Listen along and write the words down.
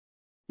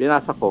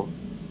binasa ko,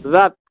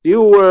 that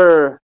you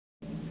were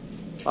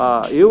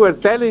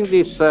telling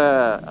this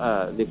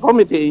the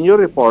committee in your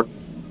report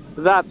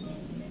that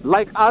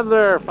like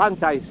other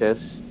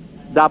franchises,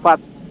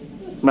 dapat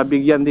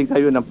mabigyan din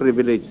kayo ng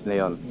privilege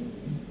na yon.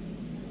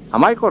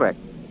 Am I correct?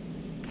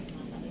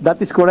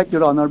 That is correct,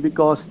 Your Honor,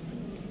 because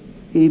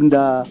in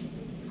the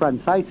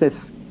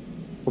franchises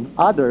of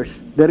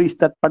others, there is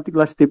that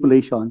particular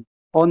stipulation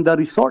on the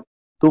resort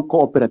to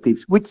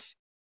cooperatives, which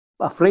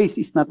a phrase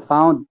is not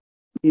found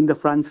in the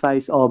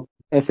franchise of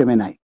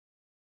SMNI.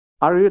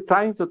 Are you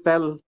trying to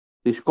tell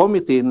this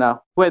committee na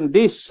when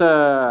this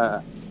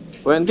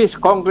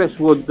Congress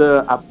would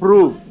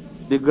approve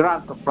the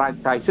grant of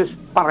franchises,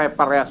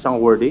 pare-parehas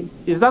ang wording?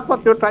 Is that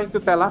what you're trying to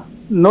tell us?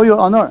 No, Your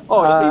Honor.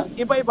 Oh,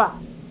 iba-iba.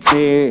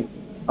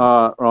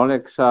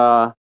 Rolex,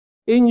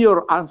 in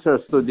your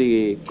answers to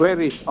the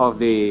queries of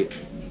the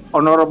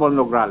Honorable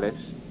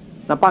Nograles,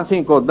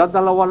 napansin ko,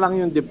 dadalawa lang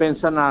yung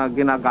depensa na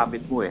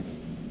ginagamit mo eh.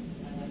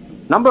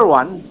 Number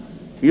one,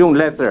 yung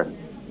letter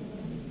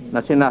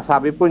na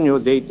sinasabi po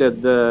nyo dated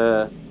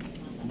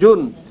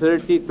June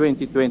 30,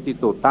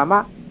 2022.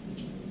 Tama?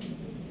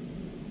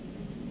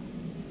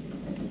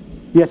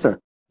 Yes,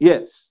 sir.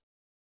 Yes.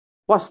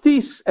 Was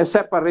this a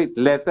separate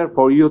letter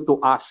for you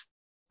to ask,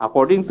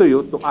 according to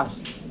you, to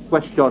ask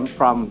question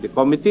from the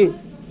committee?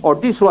 Or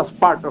this was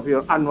part of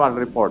your annual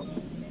report?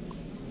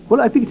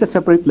 Well, I think it's a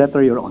separate letter,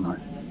 Your Honor.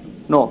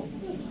 No.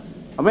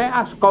 May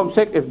I ask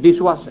COMSEC if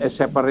this was a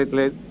separate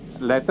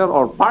letter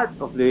or part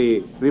of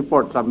the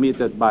report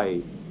submitted by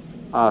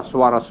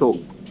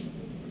Suarasug?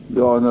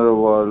 The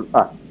Honorable,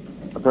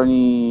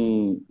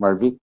 Attorney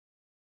Marvick.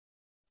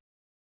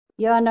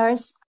 Your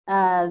Honors,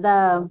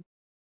 the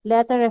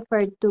letter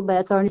referred to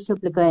by Attorney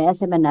Suplico and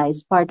SMNI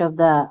is part of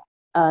the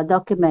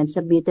documents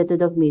submitted to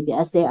the committee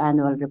as their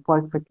annual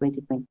report for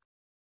 2020.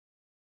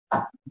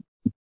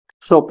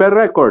 So, per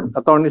record,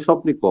 Attorney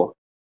Suplico,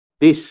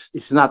 this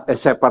is not a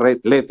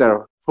separate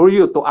letter for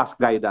you to ask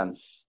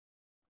guidance.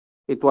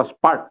 It was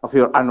part of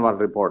your annual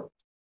report.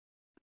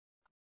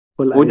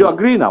 Well, Would you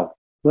agree now?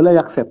 Well, I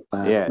accept.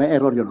 Yes. May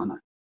error, Your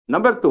Honor.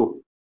 Number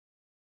two,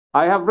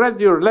 I have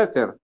read your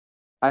letter.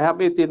 I have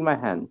it in my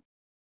hand.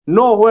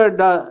 Nowhere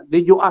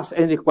did you ask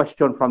any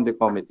question from the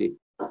committee.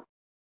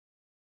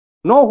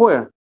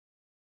 Nowhere.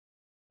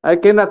 I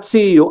cannot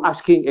see you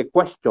asking a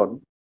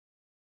question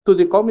to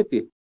the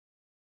committee.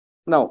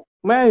 Now,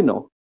 may I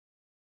know,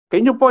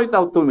 can you point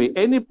out to me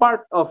any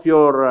part of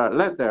your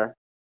letter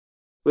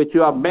which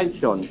you have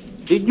mentioned,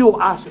 did you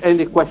ask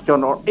any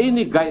question or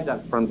any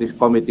guidance from this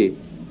committee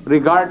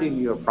regarding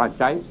your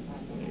franchise?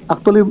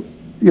 Actually,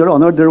 Your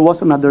Honor, there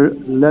was another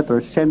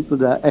letter sent to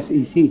the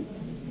SEC.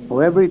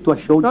 However, it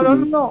was shown to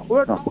me. No.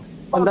 We're talking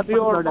about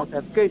your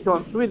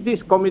communications with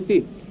this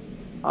committee.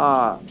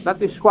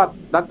 That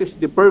is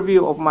the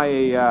purview of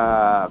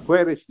my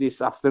queries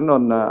this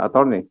afternoon,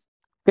 Attorney.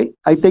 Okay,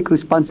 I take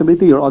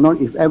responsibility, Your Honor,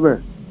 if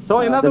ever.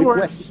 So in other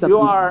words, you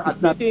are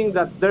admitting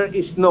that there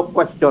is no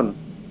question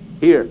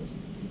here.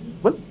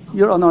 Well,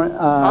 Your Honor,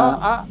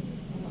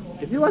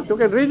 if you want, you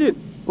can read it.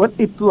 what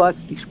it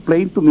was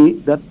explained to me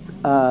that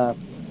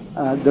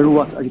there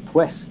was a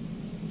request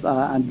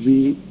and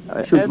we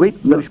should wait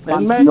for the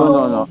response.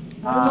 No.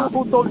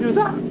 Who told you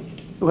that?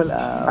 Well,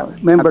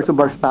 members of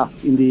our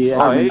staff in the...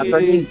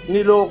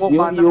 niloko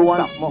ka ng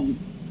staff mo.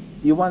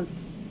 You want,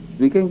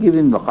 we can give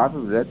him a copy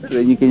of that,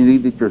 and you can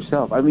read it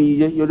yourself. I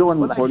mean, you're the one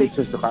who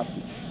furnishes the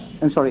copy.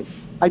 I'm sorry.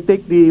 I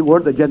take the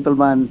word the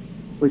gentleman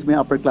who is my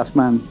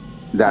upperclassman.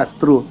 That's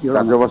true, Your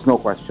Honor. There was no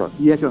question.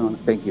 Yes, Your Honor.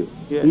 Thank you.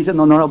 Yes. He's an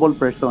honorable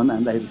person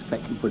and I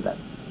respect him for that.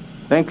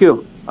 Thank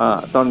you,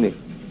 Tony.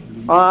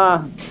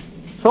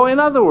 So in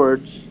other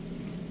words,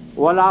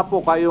 wala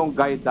po kayong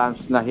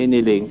guidance na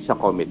hiniling sa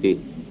committee.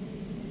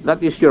 That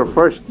is your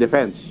first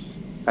defense.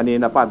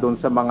 Kanina pa dun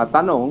sa mga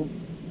tanong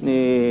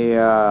ni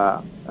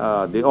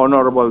the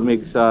Honorable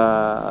Migs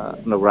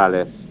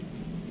Nograles.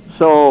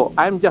 So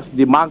I'm just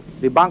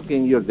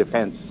debunking your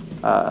defense,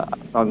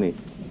 Tony.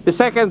 The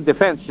second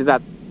defense is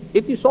that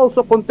it is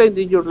also contained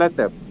in your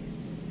letter.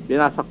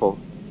 Binasa ko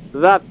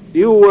that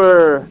you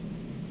were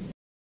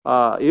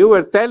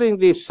telling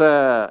this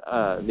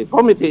the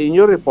committee in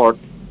your report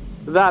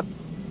that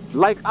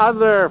like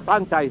other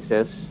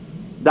franchises,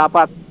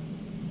 dapat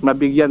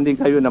mabigyan din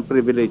kayo ng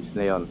privilege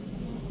na yon.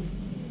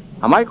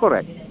 Am I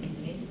correct?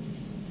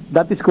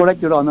 That is correct,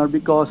 Your Honor,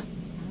 because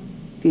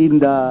in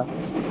the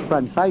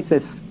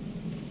franchises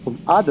of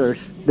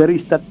others, there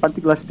is that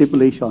particular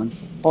stipulation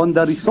on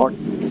the resort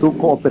to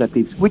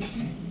cooperatives,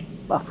 which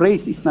a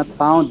phrase is not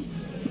found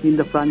in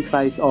the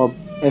franchise of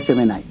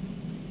SMNI.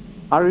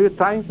 Are you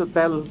trying to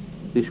tell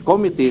this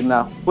committee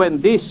na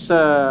when this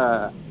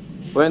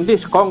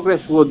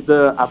Congress would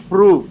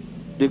approve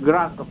the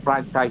grant of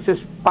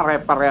franchises,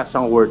 pare-parehas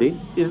ang wording?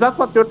 Is that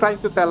what you're trying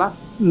to tell us?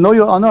 No,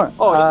 Your Honor.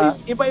 Oh,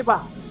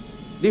 iba-iba.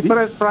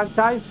 Different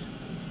franchise.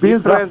 Bill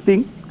different,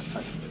 drafting.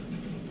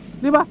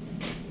 Di ba?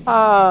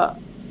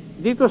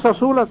 Dito sa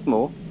sulat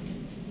mo,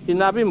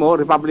 sinabi mo,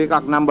 Republic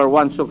Act number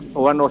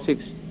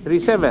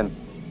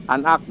 10637,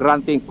 an act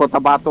granting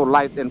Cotabato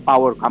Light and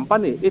Power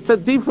Company. It's a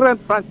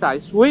different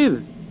franchise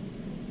with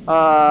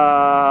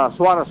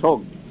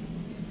Suarasog.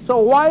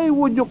 So why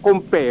would you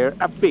compare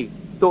a pig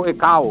to a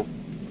cow?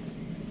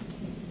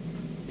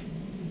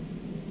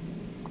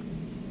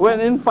 When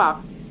in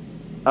fact,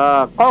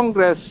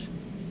 Congress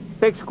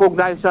takes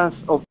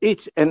cognizance of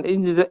each and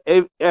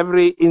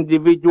every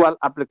individual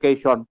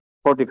application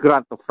for the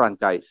grant of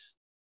franchise.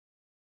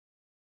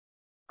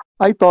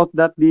 I thought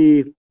that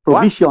the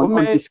provision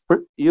on this...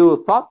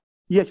 You thought?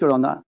 Yes, Your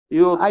Honor.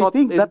 You I thought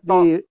think that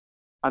the...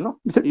 Ano?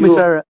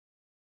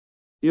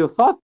 You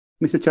thought?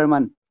 Mr.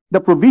 Chairman, the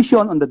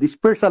provision on the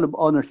dispersal of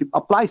ownership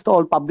applies to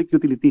all public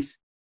utilities,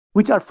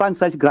 which are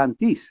franchise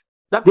grantees.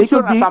 That is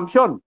your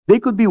assumption. They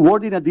could be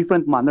worded in a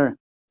different manner.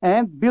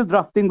 And bill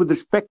drafting with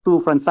respect to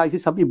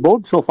franchises have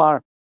evolved so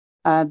far.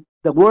 And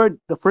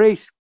the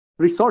phrase,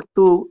 resort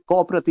to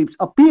cooperatives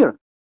appear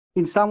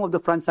in some of the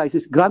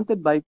franchises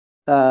granted by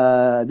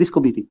this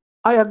committee.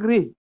 I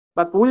agree.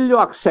 But will you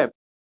accept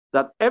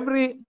that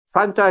every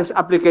franchise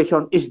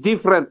application is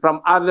different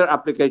from other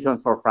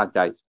applications for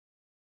franchise?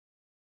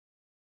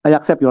 I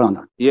accept, Your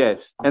Honor.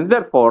 Yes. And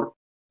therefore,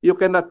 you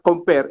cannot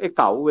compare a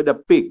cow with a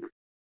pig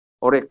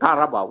or a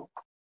carabao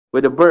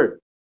with a bird.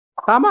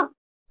 Tama?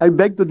 I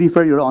beg to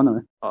differ, Your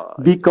Honor,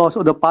 because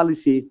of the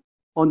policy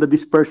on the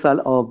dispersal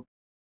of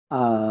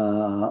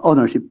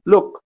ownership.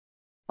 Look,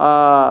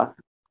 are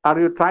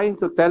you trying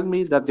to tell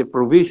me that the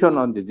provision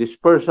on the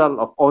dispersal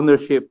of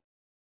ownership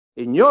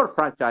in your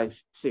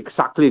franchise is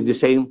exactly the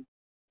same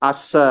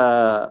as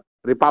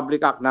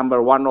Republic Act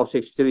number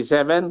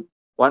 10637,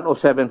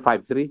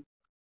 10753?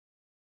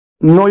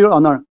 No, Your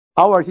Honor.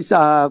 Ours is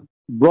a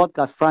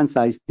broadcast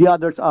franchise. The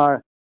others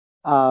are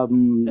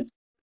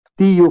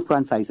TU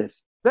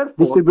franchises. Therefore,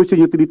 distribution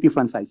utility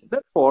franchises.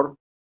 Therefore,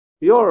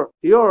 your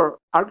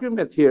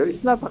argument here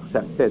is not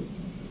accepted.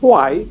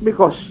 Why?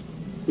 Because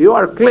you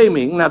are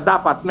claiming na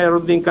dapat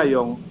meron din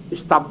kayong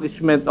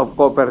establishment of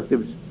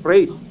cooperatives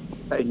phrase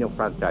sa inyong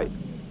franchise,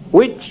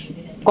 which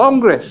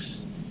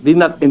Congress did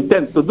not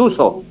intend to do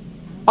so.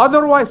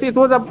 Otherwise, it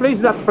would have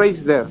placed that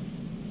phrase there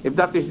if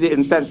that is the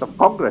intent of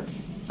Congress.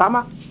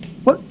 Tama?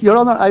 Well, Your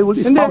Honor, I will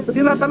espouse...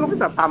 Hindi, tinatanong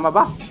kita, tama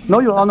ba?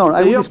 No, Your Honor,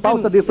 I will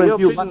espouse a different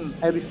view, but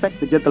I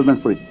respect the gentleman's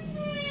spirit.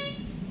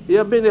 You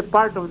have been a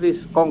part of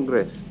this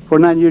Congress. For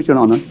 9 years, Your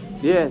Honor.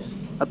 Yes.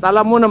 At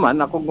alam mo naman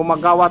na kung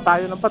gumagawa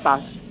tayo ng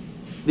batas,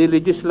 the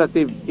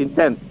legislative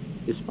intent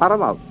is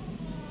paramount.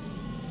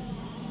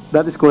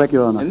 That is correct,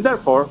 Your Honor. And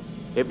therefore,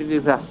 if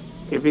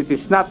it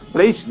is not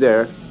placed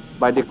there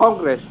by the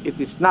Congress,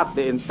 it is not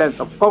the intent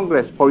of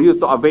Congress for you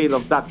to avail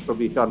of that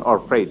provision or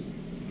phrase.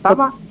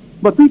 Tama?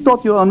 But we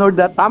thought, Your Honor,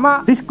 that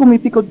Tama. This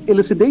committee could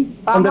elucidate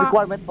on the Tama.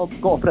 requirement of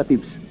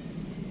cooperatives.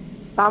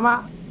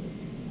 Tama?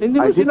 Hindi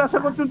mo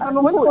sinasagot yung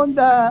tanong ko. Well, on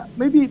the,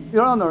 maybe,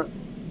 Your Honor,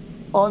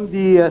 on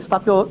the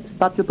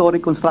statutory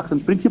construction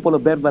principle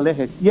of verba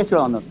leges, yes, Your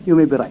Honor, you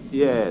may be right.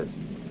 Yes.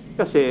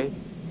 Kasi,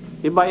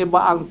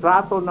 iba-iba ang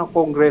trato ng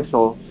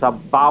Kongreso sa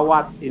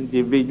bawat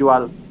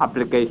individual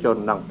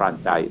application ng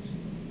franchise.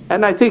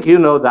 And I think you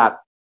know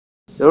that.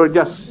 They were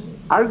just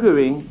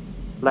arguing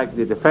like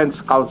the Defense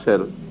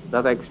Counsel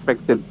that I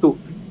expected to.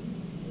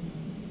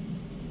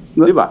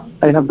 Well, Diba?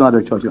 I have no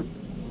other choice.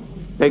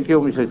 Thank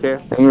you, Mr. Chair.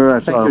 Thank you,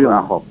 Thank you, Your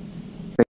Honor. Acop.